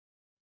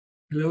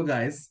Hello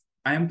guys,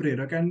 I am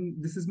Prerak and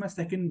this is my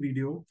second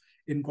video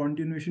in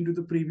continuation to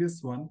the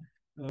previous one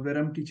where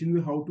I'm teaching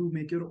you how to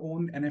make your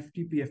own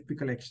NFT PFP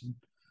collection.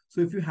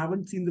 So if you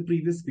haven't seen the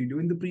previous video,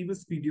 in the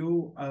previous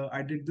video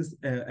I did this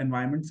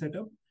environment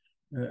setup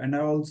and I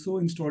also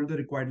installed the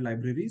required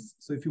libraries.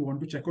 So if you want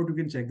to check out, you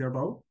can check that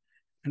out.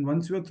 And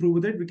once you are through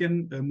with it, we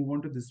can move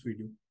on to this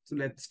video. So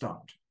let's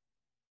start.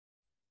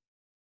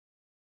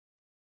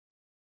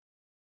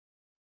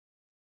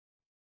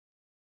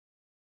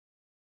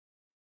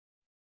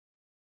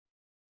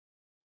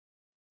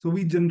 So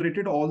we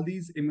generated all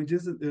these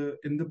images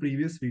in the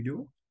previous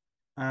video,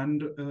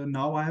 and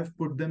now I have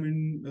put them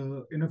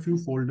in a few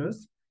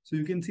folders. So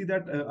you can see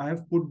that I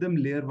have put them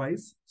layer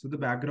wise. So the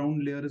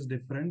background layer is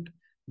different.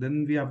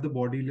 Then we have the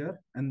body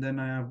layer, and then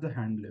I have the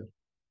hand layer.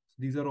 So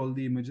these are all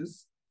the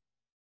images,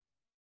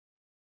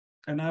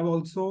 and I've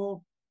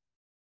also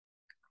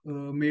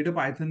made a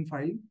Python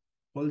file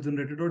called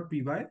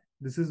generator.py.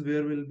 This is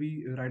where we'll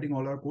be writing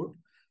all our code.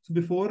 So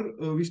before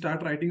we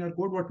start writing our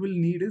code, what we'll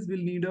need is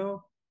we'll need a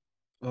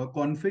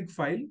config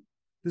file.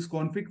 This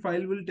config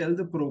file will tell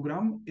the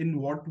program in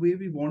what way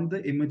we want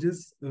the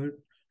images to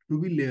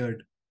be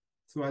layered.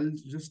 So I'll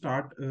just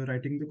start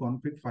writing the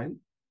config file.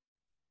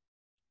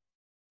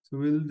 So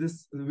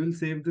we'll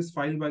save this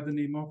file by the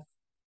name of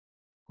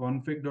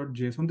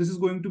config.json. This is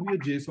going to be a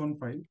JSON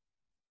file.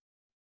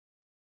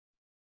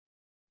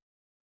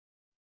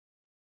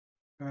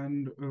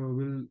 And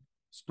we'll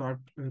start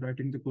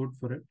writing the code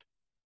for it.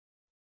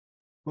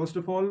 First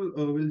of all,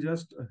 we'll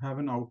just have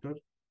an outer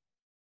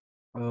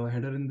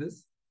header in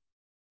this.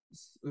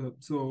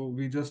 So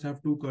we just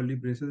have two curly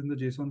braces in the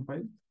JSON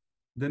file.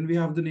 Then we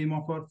have the name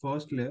of our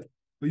first layer.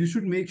 You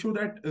should make sure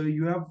that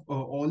you have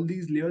all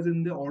these layers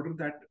in the order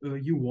that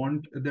you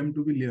want them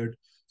to be layered.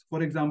 So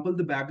for example,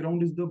 the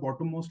background is the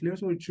bottommost layer,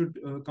 so it should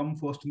come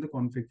first in the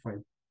config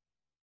file.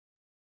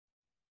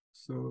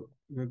 So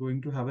we're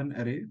going to have an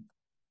array.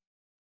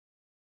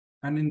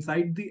 And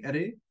inside the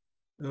array,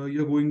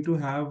 you're going to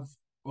have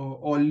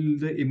all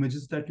the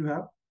images that you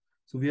have.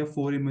 So we have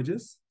 4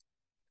 images.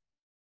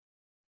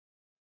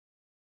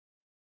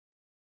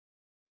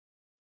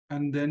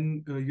 And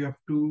then you have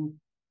to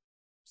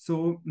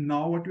So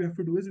now what you have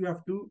to do is you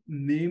have to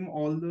name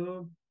all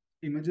the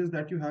images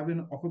that you have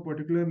in of a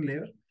particular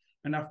layer.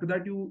 And after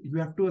that, you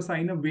have to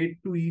assign a weight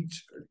to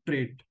each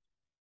trait.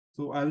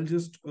 So I'll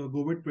just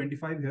go with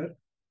 25 here.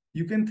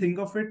 You can think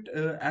of it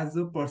as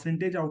a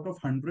percentage out of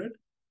 100.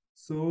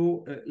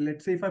 So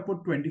let's say if I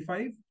put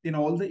 25 in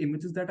all the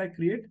images that I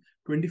create,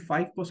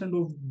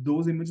 25% of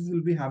those images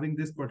will be having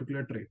this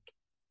particular trait.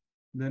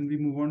 Then we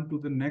move on to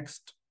the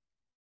next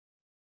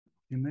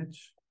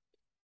image.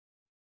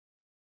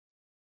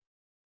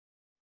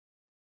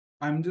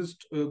 I'm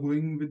just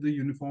going with the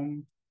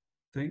uniform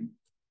thing.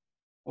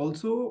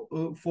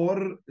 Also,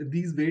 for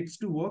these weights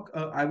to work,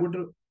 I would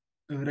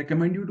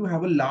recommend you to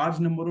have a large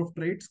number of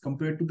traits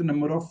compared to the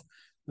number of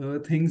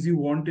things you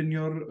want in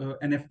your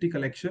NFT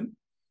collection.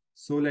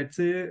 So let's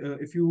say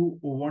if you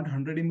want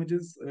 100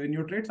 images in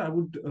your traits, I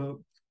would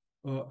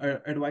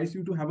advise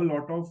you to have a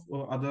lot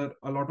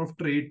of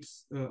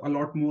traits, a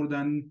lot more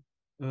than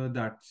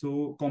that.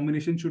 So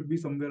combination should be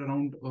somewhere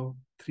around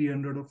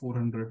 300 or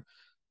 400.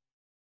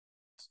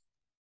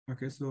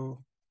 Okay,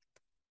 so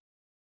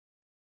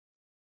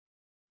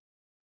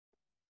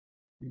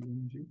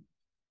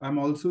I'm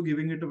also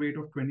giving it a weight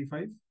of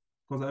 25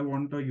 because I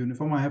want a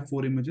uniform. I have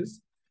 4 images.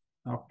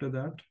 After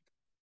that,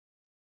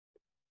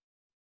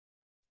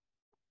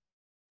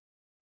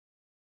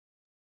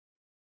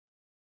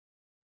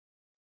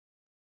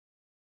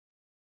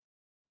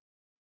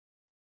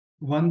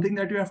 one thing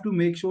that you have to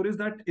make sure is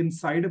that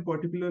inside a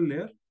particular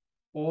layer,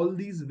 all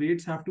these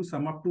weights have to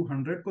sum up to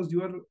 100 because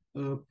you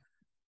are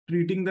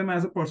treating them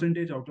as a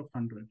percentage out of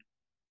 100.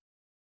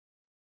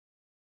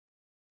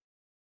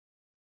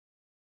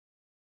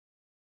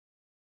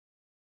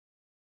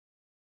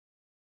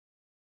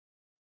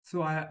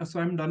 So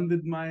I'm done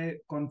with my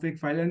config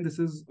file, and this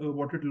is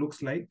what it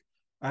looks like.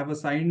 I have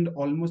assigned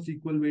almost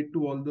equal weight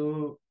to all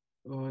the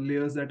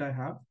layers that I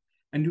have,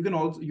 and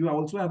you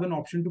also have an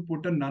option to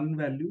put a none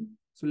value.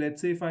 So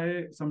let's say if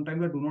I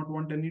sometimes I do not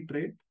want any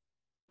trait,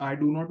 I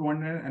do not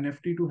want an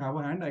NFT to have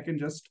a hand, I can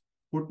just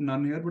put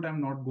none here, but I'm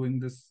not going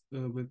this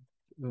with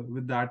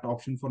that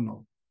option for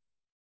now.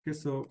 Okay,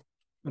 so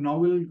now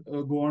we'll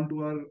go on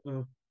to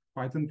our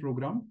Python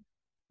program,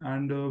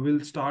 and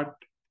we'll start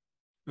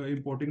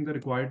importing the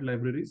required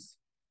libraries.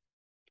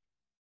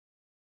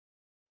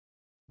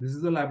 This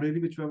is a library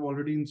which we have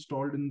already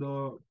installed in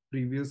the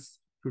previous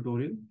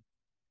tutorial.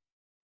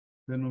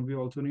 Then we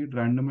also need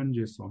random and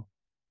JSON.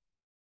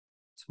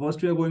 So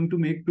first we are going to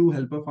make 2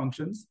 helper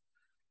functions.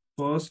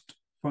 First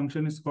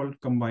function is called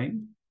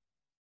combine.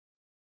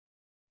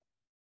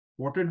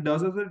 What it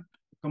does is it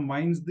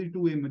combines the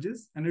 2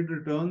 images and it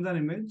returns an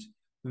image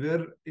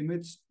where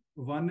image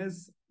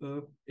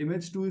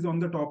 2 is on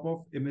the top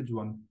of image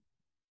 1.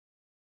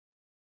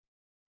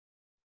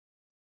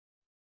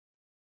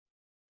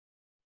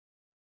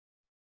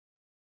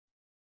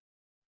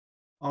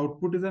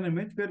 Output is an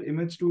image where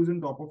image 2 is on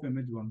top of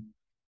image 1.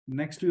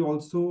 Next, we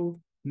also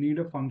need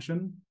a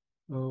function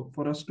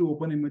for us to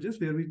open images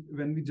where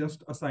when we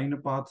just assign a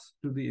path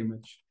to the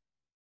image.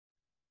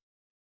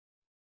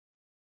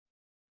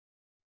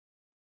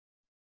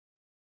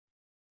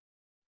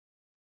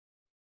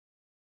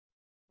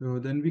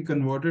 Then we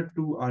convert it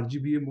to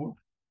RGBA mode.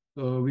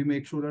 We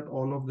make sure that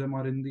all of them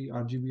are in the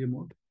RGBA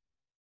mode.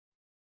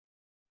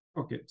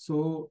 Okay,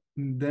 so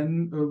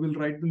then we'll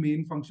write the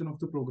main function of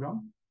the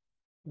program,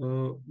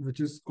 which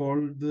is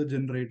called the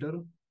generator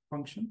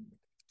function.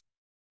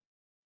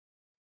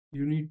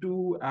 You need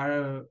to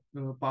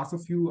pass a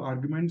few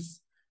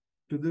arguments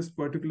to this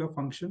particular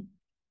function.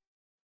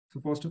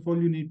 So first of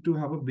all, you need to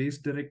have a base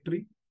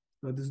directory.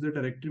 This is the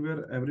directory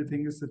where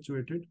everything is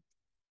situated.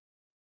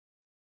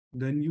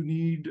 Then you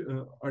need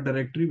a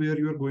directory where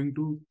you are going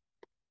to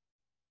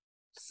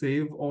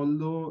save all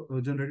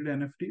the generated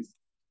NFTs.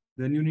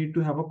 Then you need to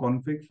have a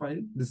config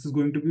file. This is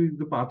going to be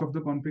the path of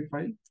the config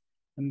file,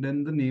 and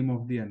then the name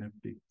of the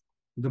NFT,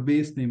 the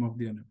base name of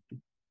the NFT.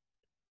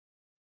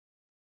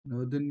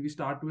 Then we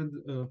start with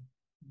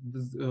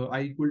this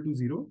I equal to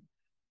 0,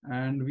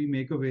 and we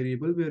make a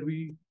variable where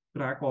we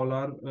track all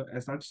our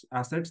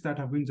assets that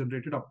have been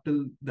generated up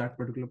till that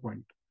particular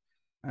point.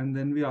 And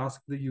then we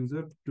ask the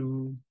user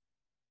to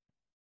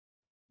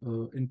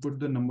input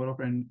the number of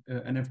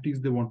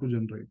NFTs they want to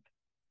generate.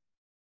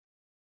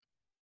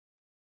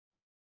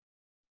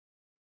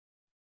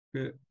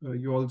 Okay,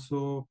 you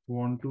also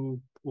want to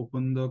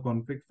open the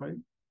config file.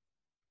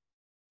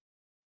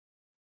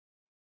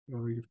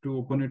 You have to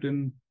open it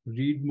in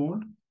read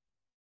mode,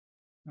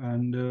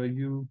 and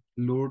you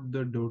load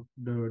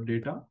the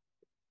data.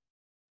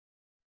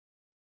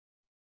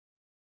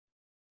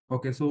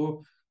 Okay,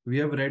 so we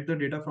have read the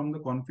data from the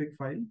config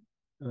file,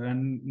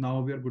 and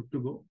now we are good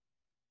to go.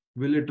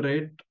 We'll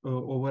iterate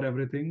over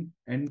everything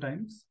n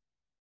times.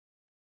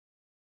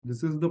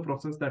 This is the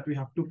process that we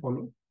have to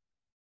follow.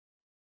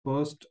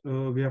 First,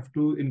 we have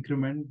to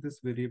increment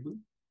this variable.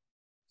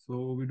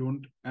 So we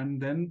don't,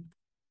 and then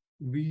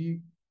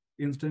we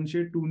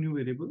instantiate two new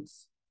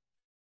variables,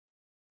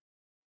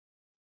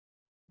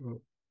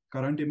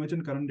 current image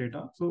and current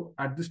data. So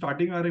at the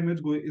starting, our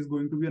image is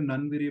going to be a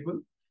none variable,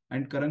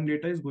 and current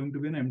data is going to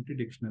be an empty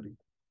dictionary.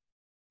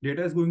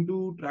 Data is going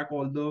to track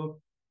all the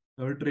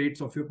traits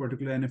of your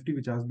particular NFT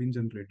which has been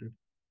generated.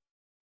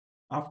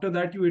 After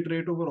that, you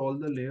iterate over all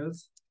the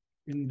layers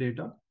in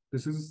data.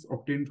 This is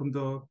obtained from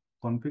the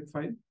config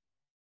file.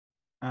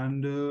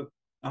 And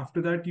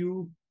after that,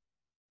 you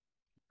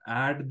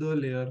add the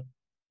layer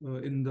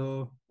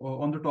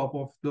on the top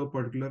of the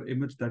particular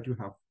image that you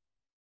have.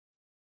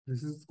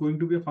 This is going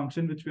to be a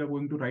function which we are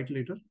going to write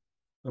later,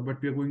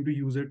 but we are going to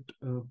use it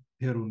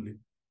here only.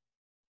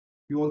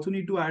 You also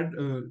need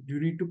to you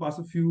need to pass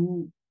a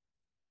few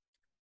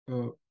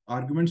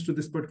arguments to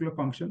this particular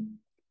function.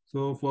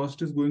 So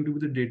first is going to be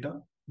the data.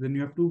 Then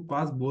you have to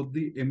pass both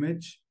the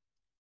image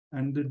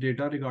and the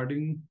data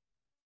regarding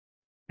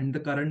and the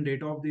current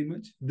data of the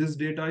image. This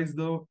data is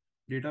the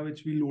data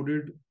which we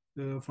loaded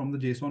from the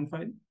JSON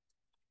file.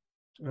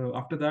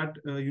 After that,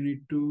 you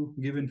need to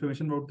give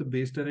information about the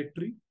base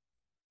directory,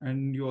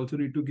 and you also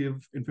need to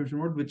give information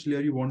about which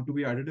layer you want to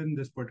be added in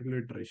this particular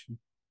iteration.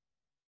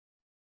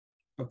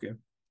 Okay.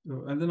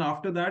 And then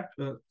after that,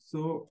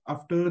 so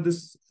after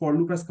this for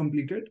loop has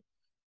completed,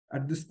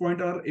 at this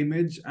point, our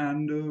image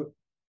and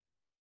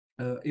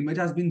image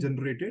has been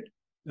generated,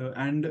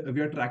 and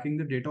we are tracking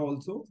the data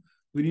also.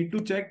 We need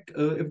to check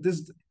if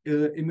this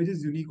image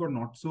is unique or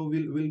not. So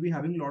we'll be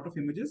having a lot of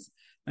images,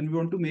 and we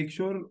want to make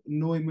sure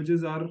no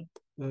images are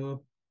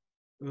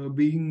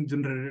being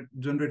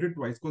generated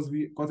twice, because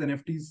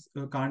NFTs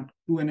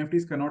two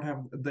NFTs cannot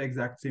have the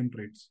exact same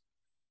traits.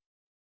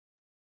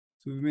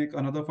 So we make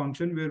another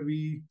function where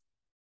we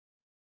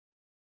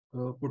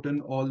put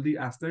in all the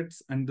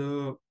assets and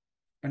the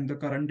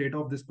current data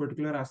of this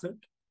particular asset.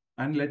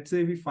 And let's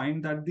say we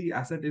find that the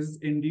asset is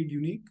indeed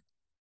unique.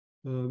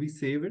 We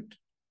save it.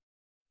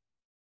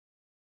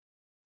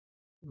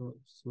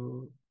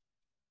 So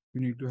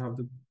you need to have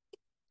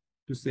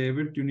to save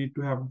it, you need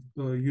to have,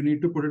 you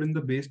need to put it in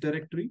the base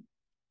directory.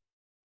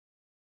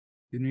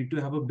 You need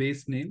to have a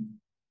base name.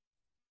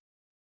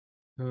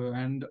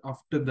 And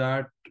after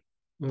that,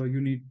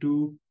 you need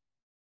to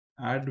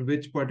add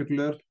which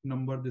particular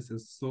number this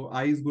is. So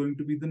I is going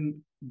to be the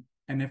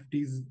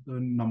NFT's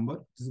number.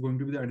 This is going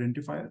to be the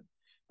identifier.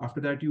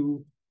 After that,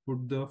 you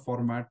put the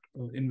format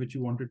in which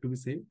you want it to be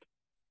saved.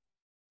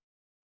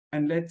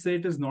 And let's say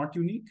it is not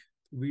unique.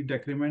 We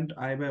decrement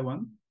I by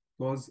 1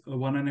 because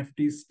one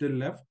NFT is still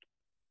left.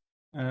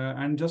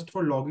 And just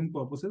for logging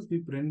purposes, we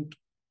print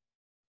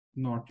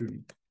not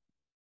unique.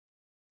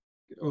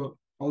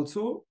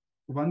 Also,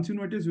 once you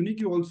know it is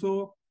unique, you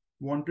also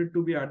want it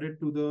to be added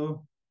to the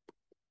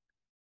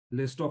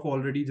list of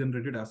already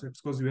generated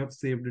assets because you have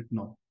saved it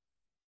now.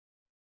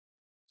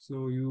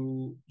 So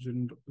you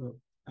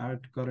add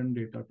current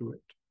data to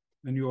it,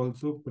 and you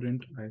also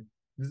print I.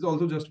 This is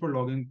also just for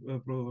logging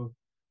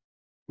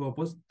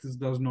purpose. This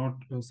does not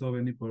serve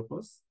any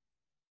purpose.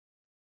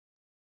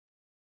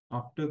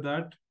 After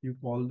that, you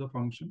call the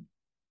function.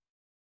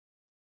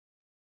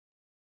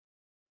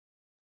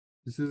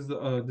 This is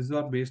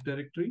our base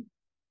directory.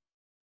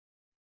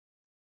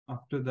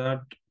 After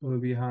that,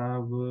 we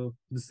have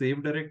the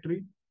save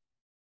directory.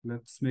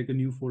 Let's make a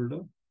new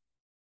folder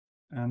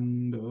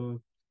and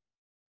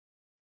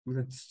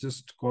let's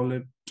just call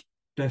it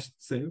test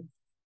save.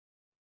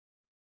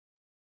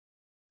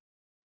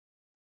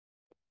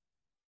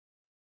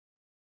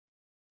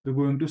 We're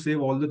going to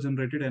save all the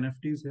generated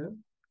NFTs here.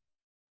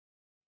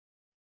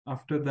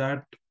 After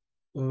that,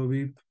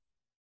 we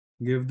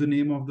give the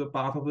name of the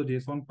path of the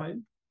JSON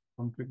file,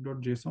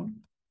 config.json.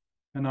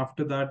 And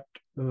after that,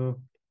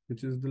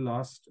 which is the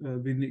last,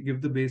 we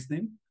give the base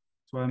name.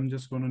 So I'm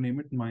just going to name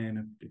it my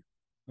NFT.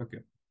 Okay.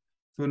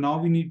 So now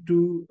we need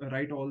to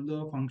write all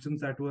the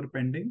functions that were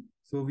pending.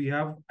 So we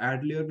have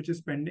add layer, which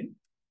is pending.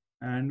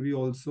 And we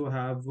also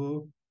have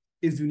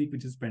is unique,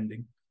 which is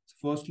pending.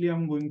 So firstly,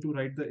 I'm going to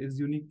write the is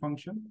unique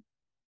function.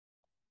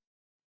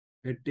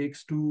 It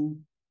takes two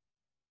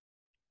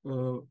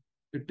uh,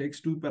 it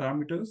takes two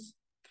parameters.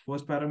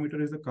 First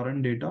parameter is the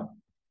current data.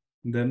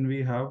 Then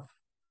we have,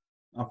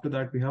 after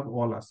that, we have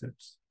all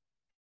assets.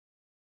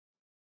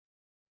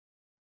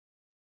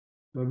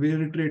 We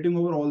are iterating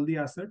over all the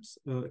assets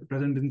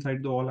present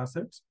inside the all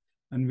assets,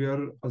 and we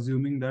are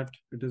assuming that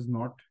it is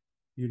not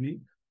unique.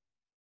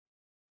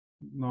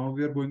 Now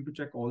we are going to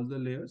check all the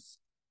layers.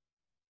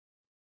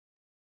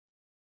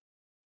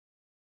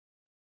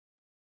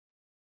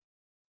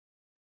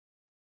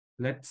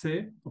 Let's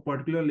say a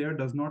particular layer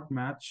does not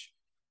match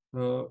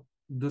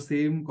the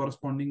same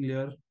corresponding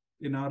layer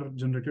in our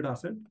generated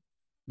asset.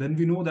 Then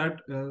we know that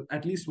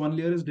at least one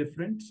layer is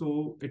different,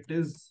 so it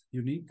is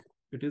unique.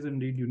 It is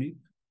indeed unique,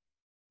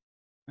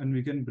 and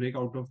we can break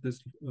out of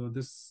this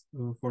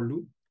for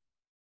loop.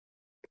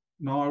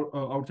 Now,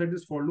 outside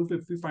this for loop,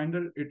 if we find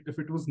that if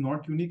it was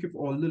not unique, if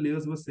all the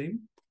layers were same,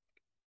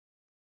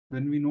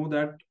 then we know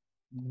that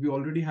we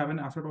already have an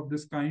asset of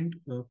this kind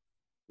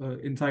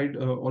inside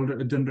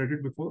already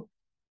generated before.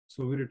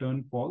 So we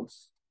return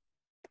false.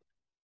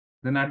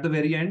 Then at the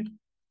very end,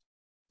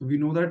 we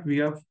know that we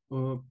have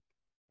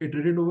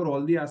iterated over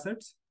all the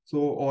assets. So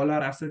all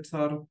our assets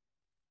are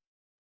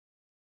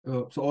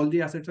so all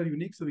the assets are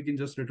unique. So we can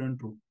just return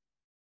true.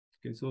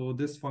 Okay, so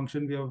this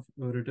function we have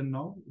written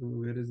now.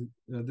 Where is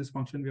this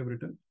function we have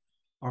written?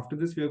 After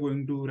this, we are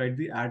going to write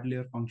the add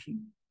layer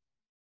function.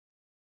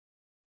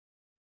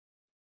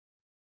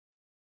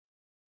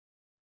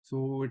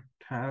 So it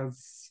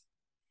has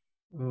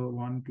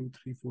 1, 2,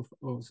 3, 4.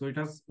 Oh, so it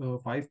has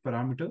 5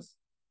 parameters.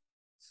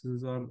 This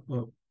is our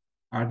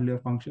add layer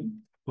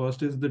function.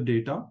 First is the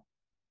data.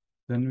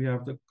 Then we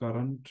have the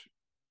current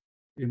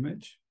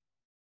image.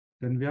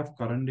 Then we have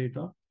current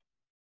data,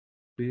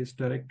 base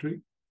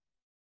directory,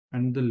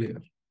 and the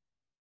layer.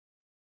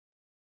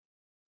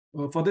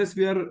 For this,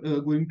 we are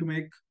going to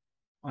make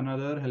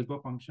another helper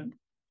function,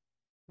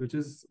 which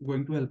is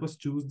going to help us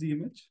choose the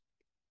image.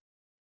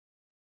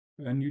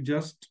 And you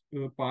just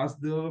pass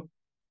the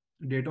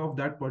data of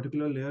that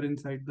particular layer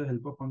inside the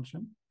helper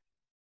function.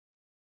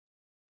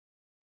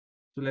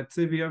 So let's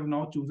say we have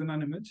now chosen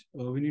an image.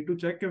 We need to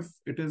check if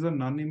it is a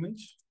none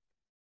image,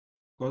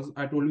 because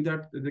I told you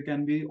that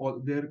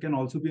there can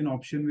also be an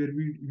option where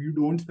you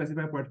don't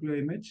specify a particular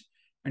image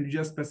and you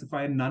just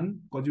specify none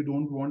because you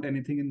don't want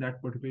anything in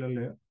that particular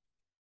layer.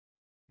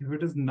 If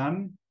it is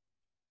none,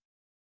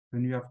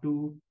 then you have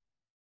to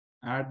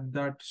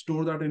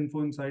store that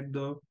info inside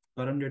the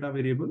current data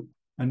variable,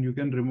 and you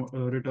can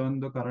return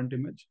the current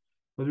image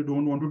because you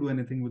don't want to do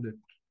anything with it.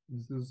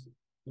 This is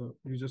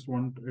you just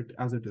want it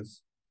as it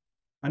is.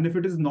 And if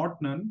it is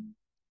not none,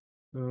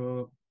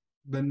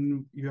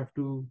 then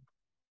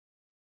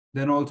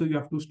also you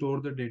have to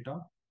store the data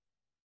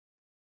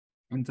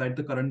inside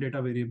the current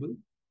data variable.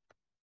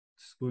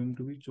 It's going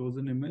to be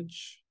chosen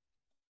image.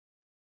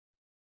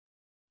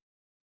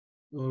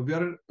 We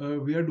are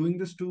doing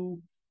this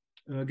to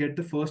get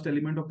the first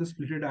element of the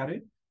splitted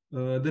array.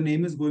 The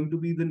name is going to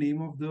be the name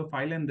of the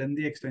file and then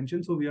the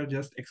extension. So we are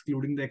just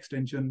excluding the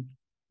extension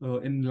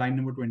in line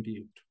number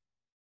 28.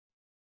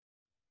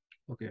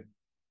 Okay.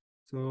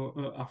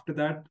 So after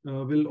that,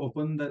 we'll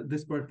open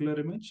this particular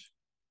image.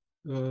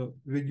 We're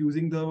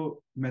using the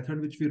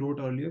method which we wrote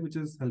earlier, which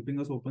is helping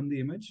us open the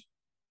image.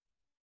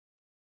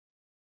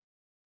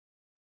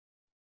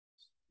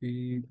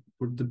 We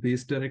put the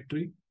base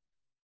directory,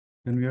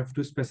 and we have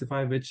to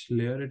specify which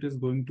layer it is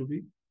going to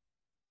be.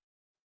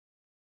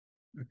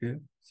 Okay,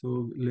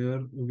 so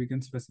layer we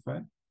can specify.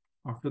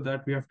 After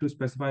that, we have to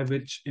specify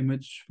which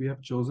image we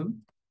have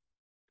chosen.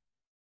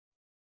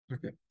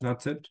 Okay,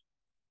 that's it.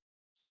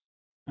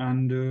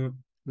 And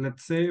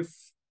let's say if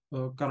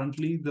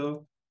currently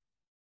the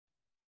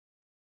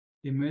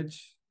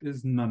image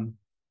is none.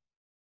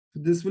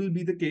 So this will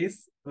be the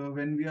case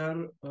when we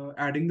are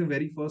adding the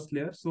very first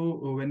layer.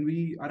 So when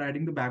we are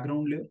adding the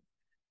background layer,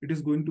 it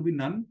is going to be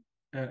none.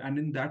 And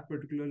in that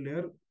particular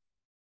layer,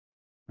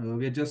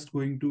 we are just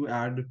going to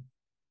add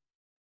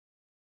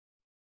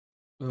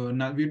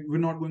now we're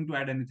not going to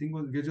add anything.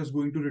 We're just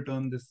going to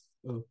return this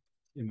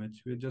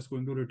image. We're just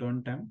going to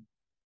return temp.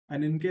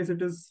 And in case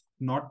it is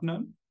not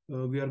none,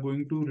 we are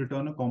going to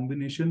return a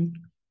combination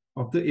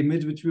of the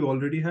image which we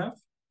already have.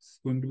 It's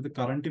going to be the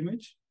current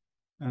image,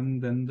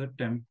 and then the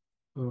temp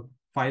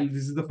file.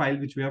 This is the file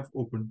which we have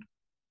opened.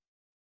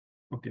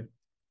 Okay.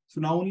 So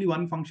now only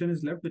one function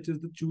is left, which is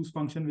the choose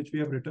function which we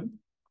have written.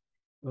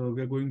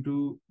 We are going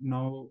to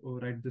now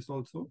write this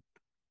also.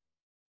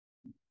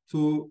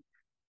 So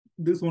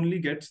this only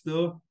gets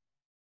the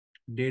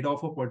data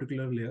of a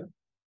particular layer,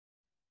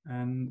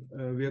 and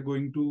we are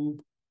going to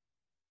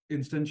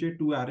instantiate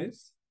two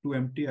arrays, two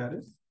empty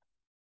arrays.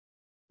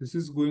 This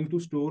is going to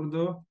store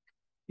the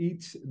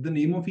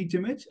name of each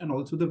image and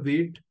also the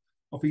weight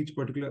of each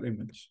particular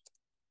image.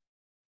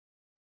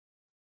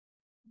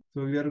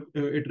 So we are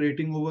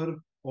iterating over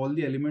all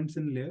the elements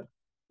in layer,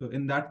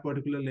 in that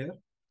particular layer,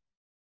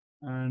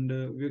 and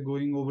we are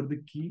going over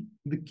the key.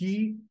 The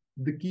key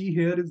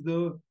here is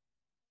the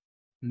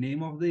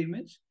name of the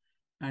image,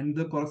 and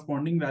the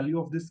corresponding value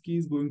of this key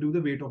is going to be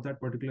the weight of that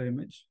particular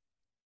image.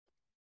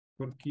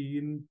 For key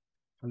in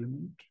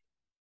element.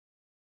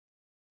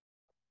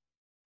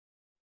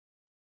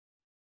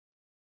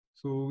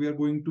 So we are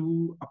going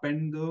to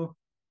append the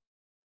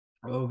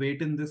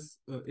weight in this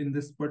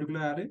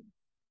particular array,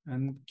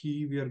 and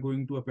key we are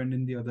going to append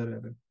in the other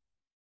array.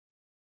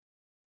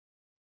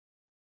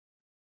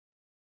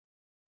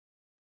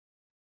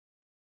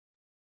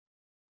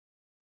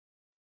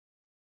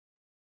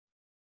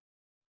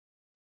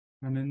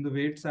 And in the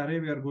weights array,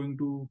 we are going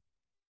to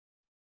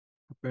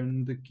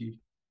append the key.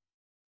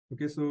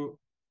 Okay, so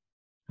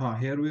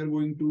here we are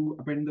going to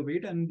append the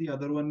weight, and the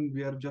other one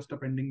we are just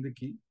appending the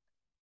key.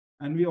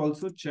 And we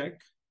also check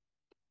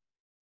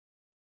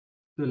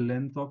the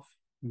length of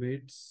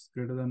weights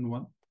greater than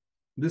 1.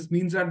 This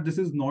means that this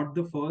is not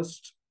the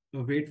first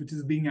weight which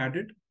is being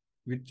added,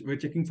 which we're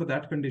checking for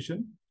that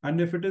condition.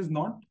 And if it is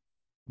not,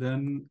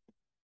 then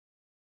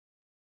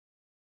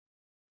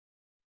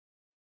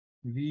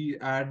we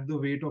add the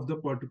weight of the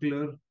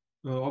particular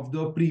of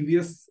the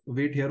previous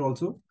weight here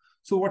also.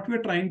 So what we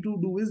are trying to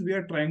do is we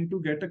are trying to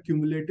get a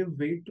cumulative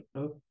weight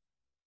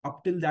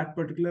up till that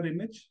particular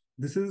image.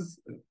 This is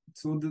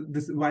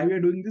this why we are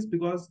doing this,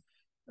 because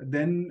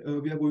then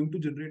we are going to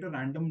generate a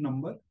random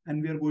number,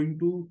 and we are going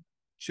to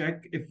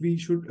check if we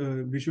should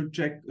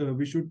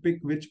pick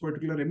which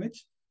particular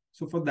image.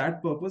 So for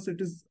that purpose, it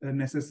is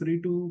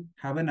necessary to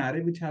have an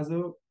array which has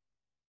a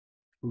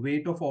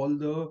weight of all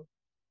the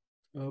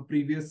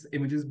previous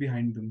images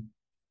behind them.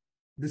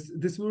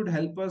 This would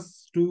help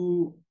us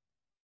to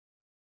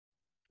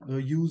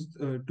use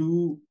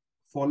to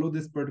follow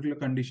this particular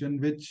condition,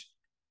 which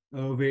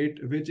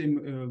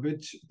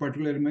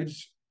particular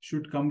image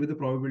should come with a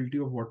probability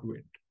of what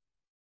weight.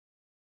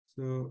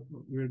 So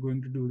we're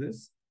going to do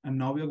this, and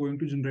now we are going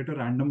to generate a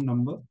random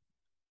number.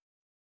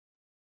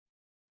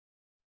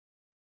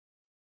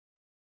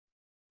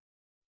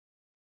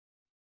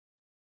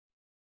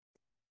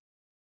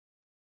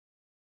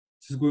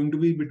 This is going to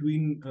be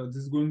between this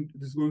is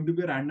going to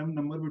be a random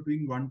number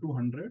between 1 to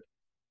 100,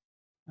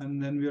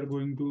 and then we are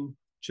going to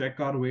check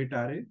our weight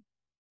array.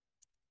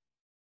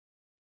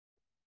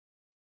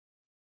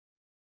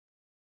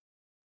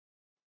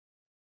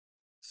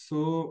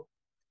 So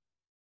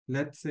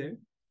let's say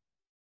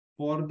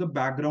for the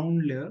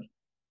background layer,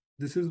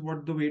 this is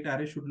what the weight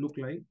array should look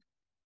like: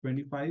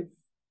 25,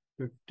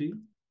 50,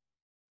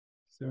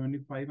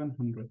 75, and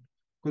 100.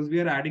 Because we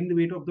are adding the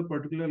weight of the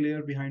particular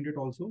layer behind it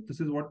also. This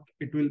is what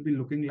it will be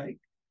looking like.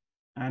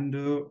 And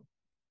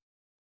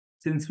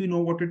since we know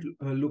what it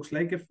looks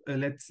like, if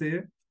let's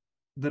say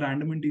the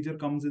random integer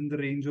comes in the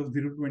range of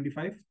 0 to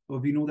 25,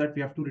 we know that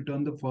we have to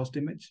return the first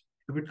image.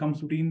 If it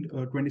comes between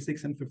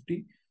 26 and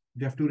 50,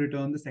 we have to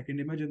return the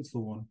second image, and so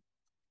on.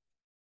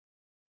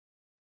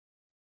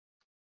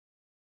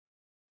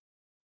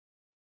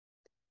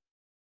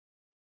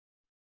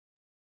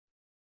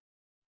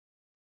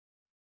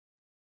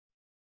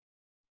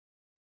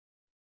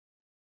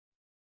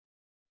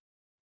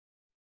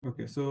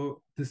 Okay,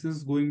 so this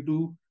is going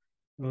to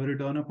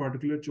return a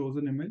particular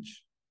chosen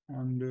image,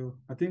 and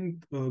I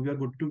think we are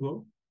good to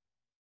go.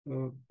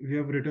 We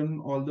have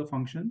written all the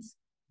functions.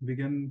 We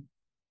can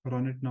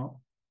run it now.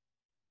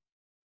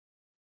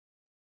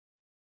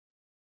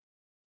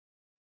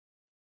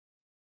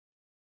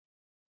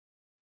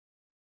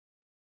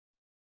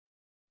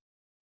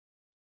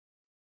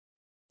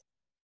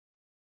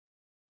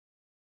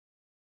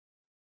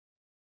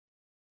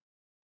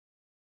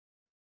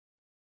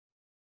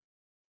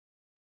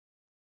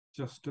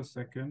 Just a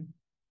second.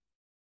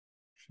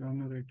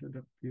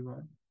 Generator.py.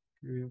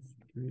 We have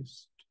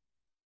placed.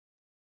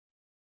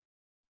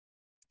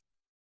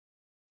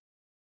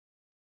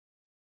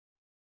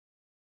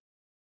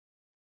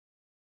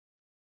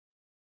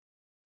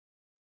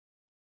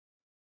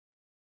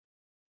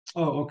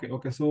 Oh, okay,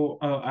 okay. So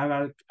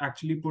I've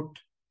actually put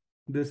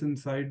this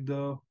inside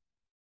the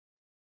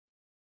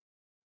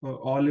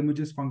all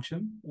images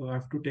function. I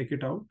have to take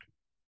it out.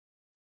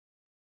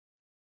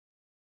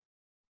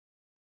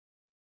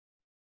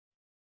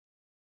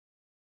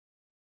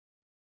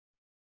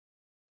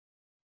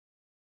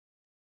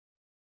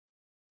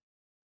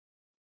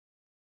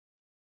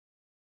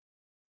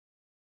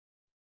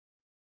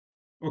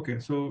 Okay,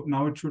 so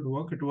now it should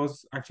work. It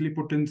was actually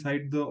put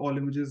inside the all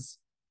images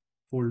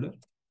folder.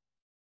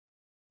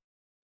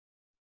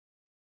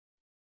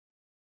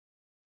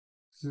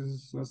 This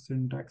is a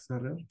syntax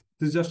error.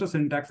 This is just a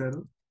syntax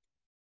error.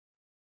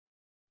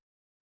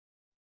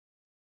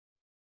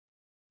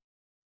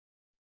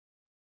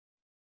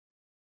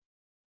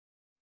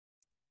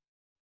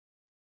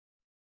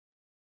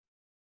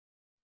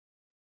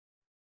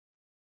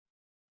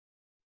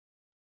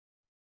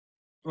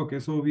 Okay,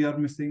 so we are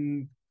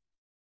missing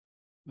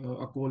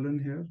a colon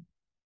here.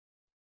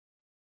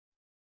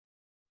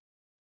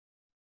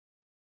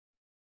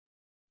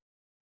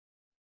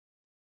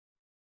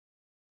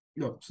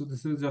 Yeah, so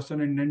this is just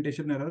an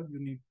indentation error. You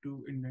need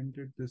to indent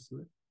it this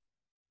way.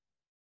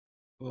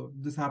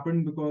 This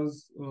happened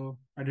because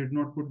I did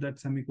not put that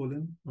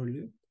semicolon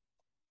earlier.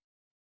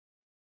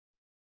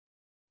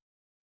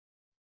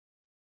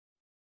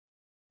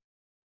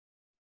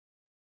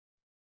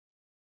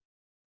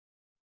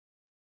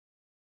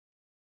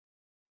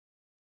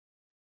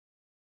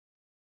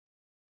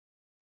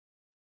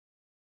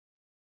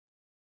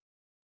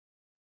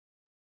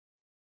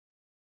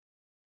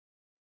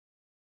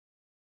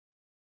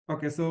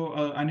 Okay, so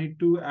I need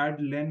to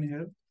add len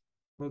here.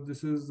 So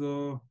this is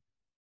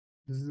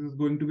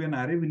going to be an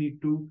array. We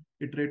need to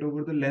iterate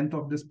over the length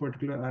of this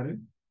particular array.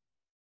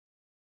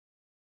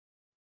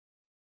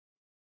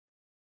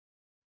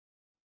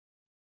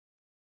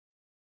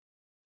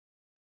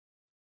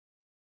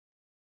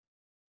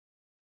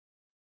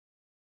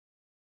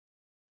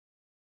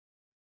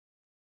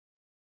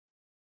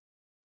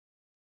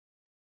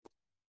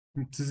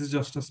 This is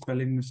just a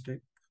spelling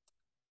mistake.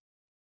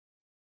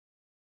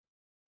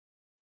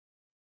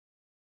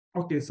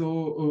 Okay,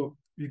 so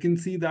you can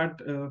see that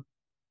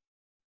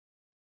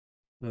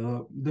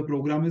the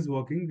program is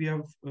working. We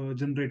have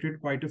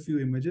generated quite a few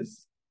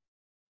images.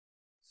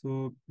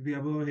 So we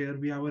have a here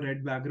we have a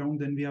red background,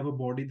 then we have a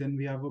body, then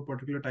we have a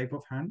particular type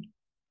of hand,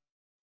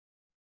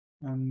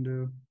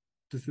 and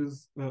this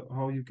is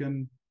how you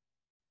can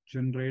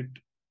generate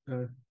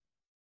uh,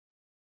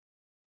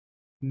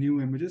 new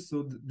images.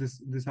 So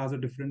this has a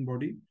different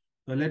body.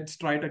 Let's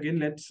try it again.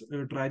 Let's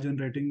try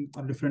generating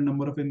a different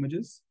number of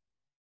images.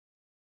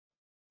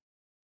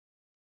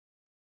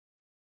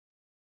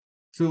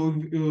 So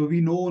we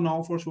know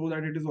now for sure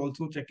that it is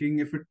also checking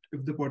if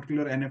the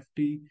particular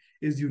NFT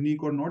is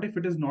unique or not. If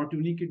it is not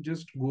unique, it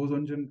just goes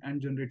on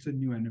and generates a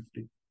new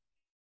NFT.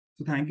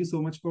 So thank you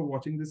so much for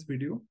watching this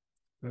video.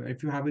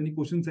 If you have any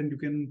questions, then you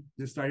can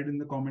just write it in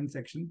the comment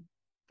section.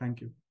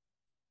 Thank you.